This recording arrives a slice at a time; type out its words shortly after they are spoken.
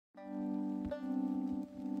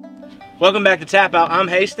Welcome back to Tap Out. I'm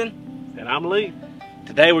Haston. And I'm Lee.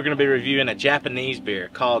 Today we're going to be reviewing a Japanese beer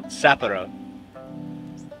called Sapporo.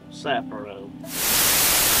 Sapporo.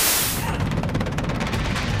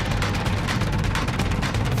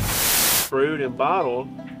 Brewed and bottled,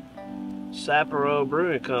 Sapporo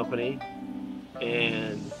Brewing Company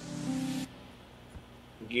in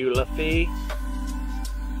Guelph,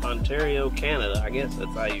 Ontario, Canada. I guess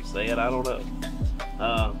that's how you say it. I don't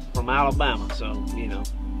know. From Alabama, so you know.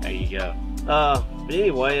 There you go. But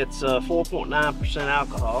anyway, it's 4.9%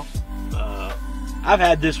 alcohol. I've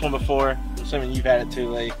had this one before. I'm assuming you've had it too,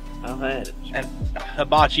 Lee. I've had it. And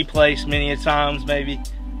hibachi place many a times, maybe.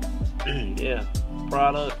 Yeah,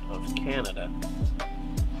 product of Canada.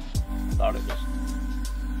 Thought it was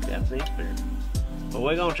Japanese beer, but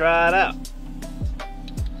we're gonna try it out.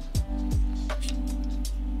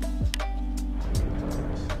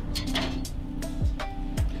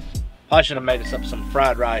 I should have made us up some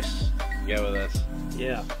fried rice to go with this.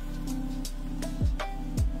 Yeah.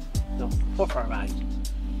 No, what fried rice?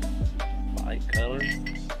 Light color.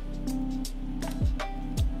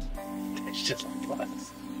 Tastes just like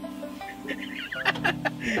glass.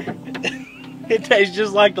 It tastes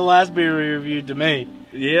just like the last beer we reviewed to me.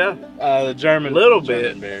 Yeah. The German. Little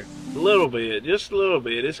German bit. beer. A little bit, just a little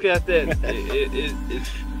bit. It's got that.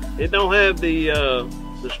 it don't have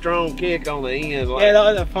the strong kick on the end. Like, Yeah, that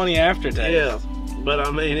was a funny aftertaste. yeah. But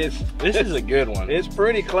I mean, This is a good one. It's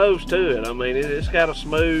pretty close to it. I mean, it's got a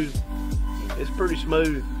smooth. It's pretty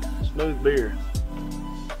smooth beer.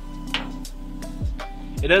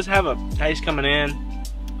 It does have a taste coming in,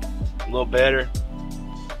 a little bitter,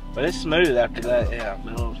 but it's smooth after that. Yeah,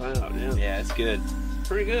 Mellows out. Yeah. yeah, it's good.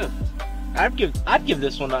 Pretty good. I'd give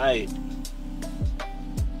this one an 8.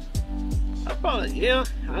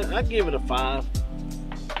 I'd give it a 5.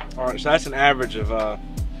 All right, so that's an average of 6.5.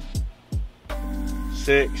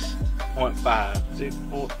 6.5.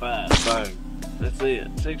 Boom. That's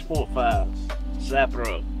it. 6.5.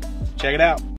 Sapporo. Check it out.